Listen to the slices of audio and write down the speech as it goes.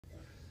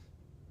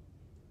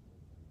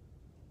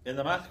In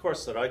the math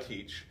course that I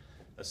teach,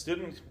 a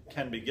student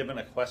can be given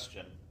a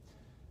question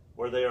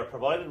where they are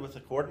provided with a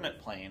coordinate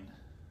plane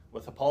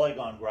with a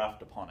polygon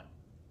graphed upon it.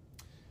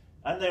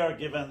 And they are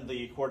given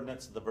the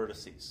coordinates of the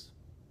vertices.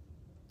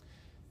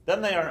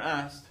 Then they are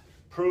asked,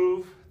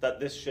 prove that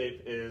this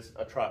shape is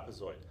a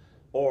trapezoid.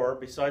 Or,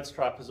 besides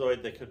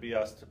trapezoid, they could be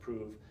asked to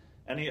prove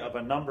any of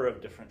a number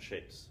of different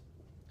shapes.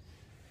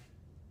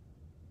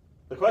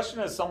 The question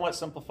is somewhat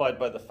simplified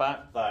by the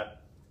fact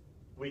that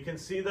we can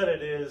see that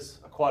it is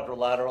a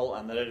quadrilateral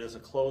and that it is a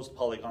closed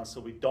polygon, so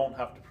we don't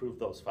have to prove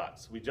those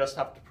facts. We just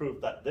have to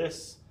prove that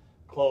this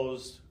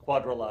closed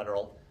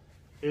quadrilateral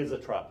is a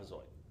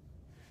trapezoid.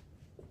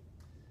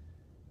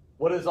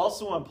 What is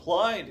also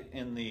implied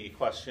in the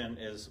question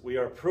is we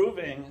are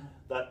proving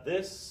that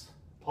this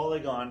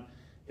polygon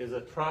is a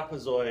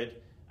trapezoid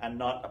and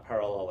not a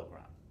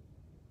parallelogram.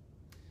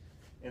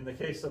 In the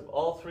case of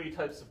all three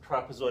types of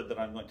trapezoid that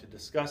I'm going to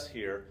discuss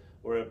here,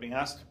 we're being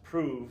asked to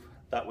prove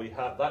that we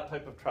have that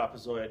type of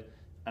trapezoid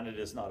and it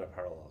is not a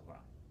parallelogram.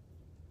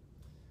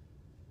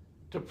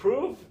 To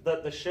prove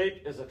that the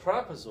shape is a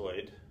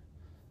trapezoid,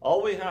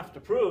 all we have to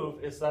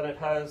prove is that it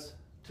has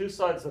two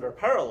sides that are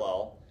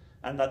parallel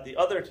and that the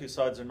other two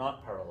sides are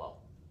not parallel.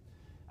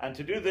 And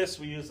to do this,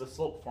 we use the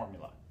slope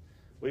formula.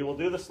 We will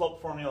do the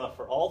slope formula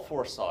for all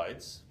four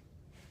sides,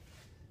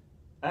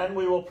 and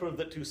we will prove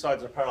that two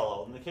sides are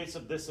parallel. In the case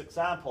of this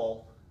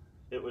example,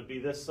 it would be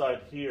this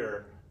side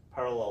here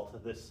parallel to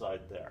this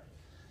side there.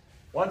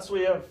 Once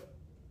we have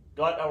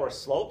got our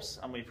slopes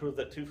and we prove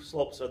that two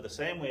slopes are the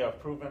same, we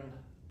have proven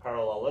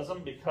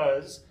parallelism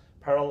because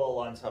parallel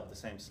lines have the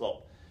same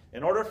slope.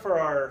 In order for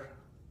our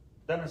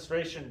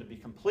demonstration to be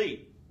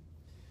complete,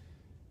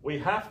 we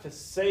have to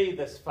say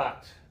this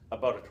fact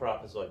about a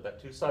trapezoid,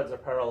 that two sides are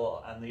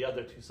parallel and the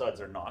other two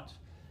sides are not.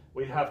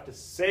 We have to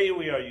say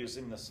we are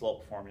using the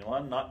slope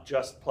formula, not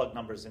just plug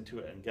numbers into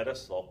it and get a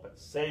slope, but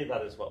say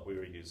that is what we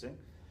were using.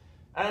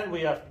 And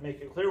we have to make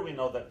it clear we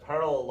know that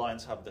parallel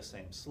lines have the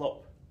same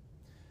slope.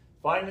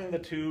 Finding the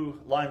two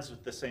lines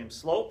with the same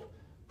slope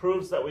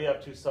proves that we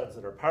have two sides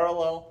that are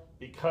parallel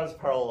because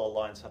parallel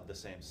lines have the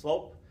same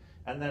slope.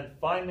 And then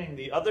finding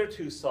the other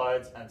two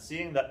sides and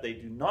seeing that they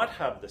do not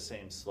have the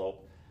same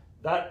slope,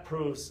 that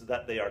proves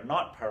that they are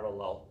not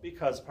parallel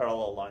because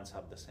parallel lines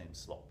have the same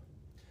slope.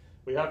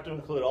 We have to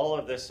include all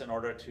of this in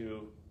order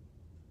to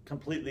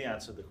completely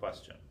answer the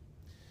question.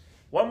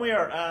 When we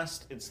are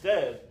asked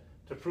instead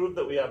to prove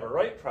that we have a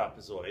right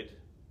trapezoid,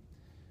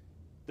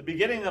 the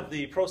beginning of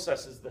the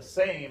process is the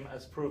same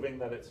as proving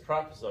that it's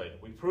trapezoid.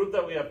 We prove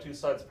that we have two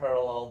sides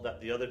parallel, that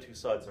the other two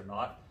sides are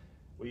not.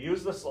 We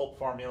use the slope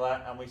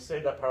formula and we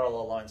say that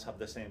parallel lines have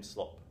the same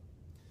slope.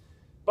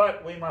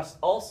 But we must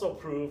also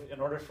prove, in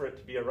order for it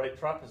to be a right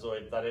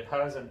trapezoid, that it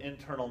has an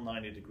internal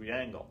 90-degree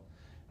angle.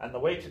 And the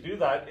way to do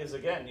that is,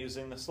 again,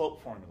 using the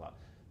slope formula.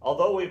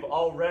 Although we've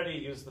already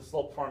used the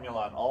slope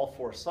formula on all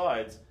four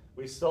sides,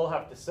 we still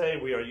have to say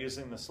we are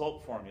using the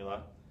slope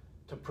formula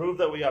to prove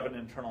that we have an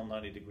internal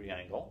 90-degree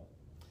angle.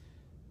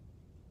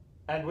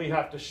 And we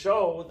have to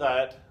show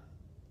that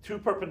two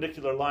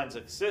perpendicular lines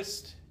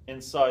exist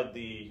inside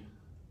the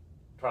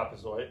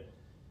trapezoid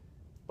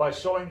by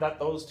showing that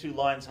those two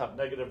lines have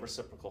negative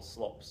reciprocal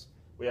slopes.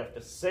 We have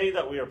to say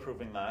that we are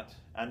proving that,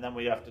 and then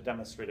we have to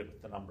demonstrate it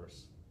with the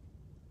numbers.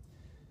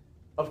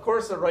 Of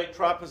course, a right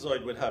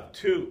trapezoid would have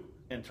two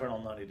internal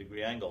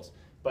 90-degree angles.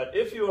 But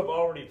if you have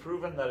already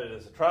proven that it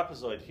is a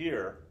trapezoid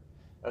here,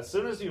 as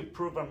soon as you've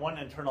proven one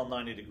internal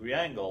 90-degree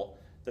angle,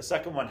 the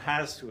second one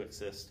has to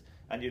exist,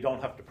 and you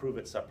don't have to prove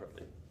it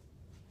separately.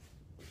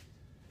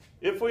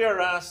 If we are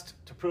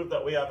asked to prove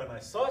that we have an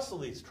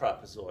isosceles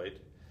trapezoid,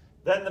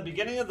 then the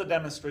beginning of the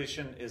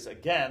demonstration is,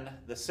 again,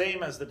 the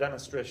same as the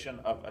demonstration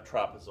of a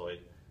trapezoid.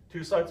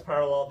 Two sides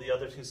parallel, the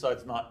other two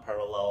sides not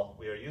parallel.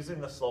 We are using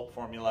the slope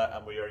formula,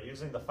 and we are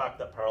using the fact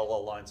that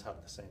parallel lines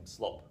have the same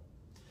slope.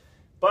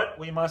 But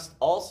we must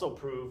also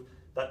prove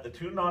that the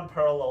two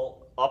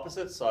non-parallel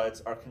opposite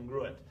sides are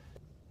congruent.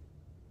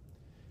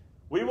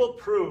 We will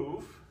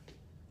prove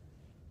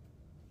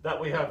that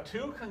we have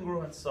two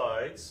congruent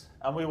sides,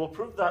 and we will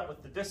prove that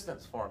with the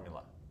distance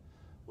formula.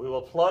 We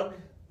will plug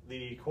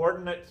the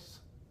coordinates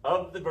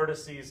of the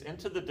vertices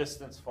into the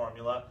distance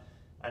formula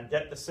and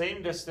get the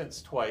same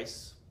distance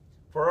twice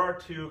for our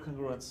two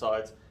congruent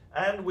sides,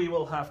 and we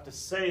will have to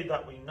say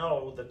that we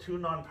know the two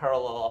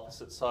non-parallel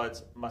opposite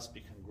sides must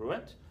be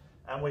congruent,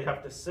 and we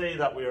have to say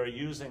that we are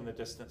using the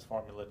distance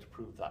formula to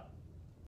prove that.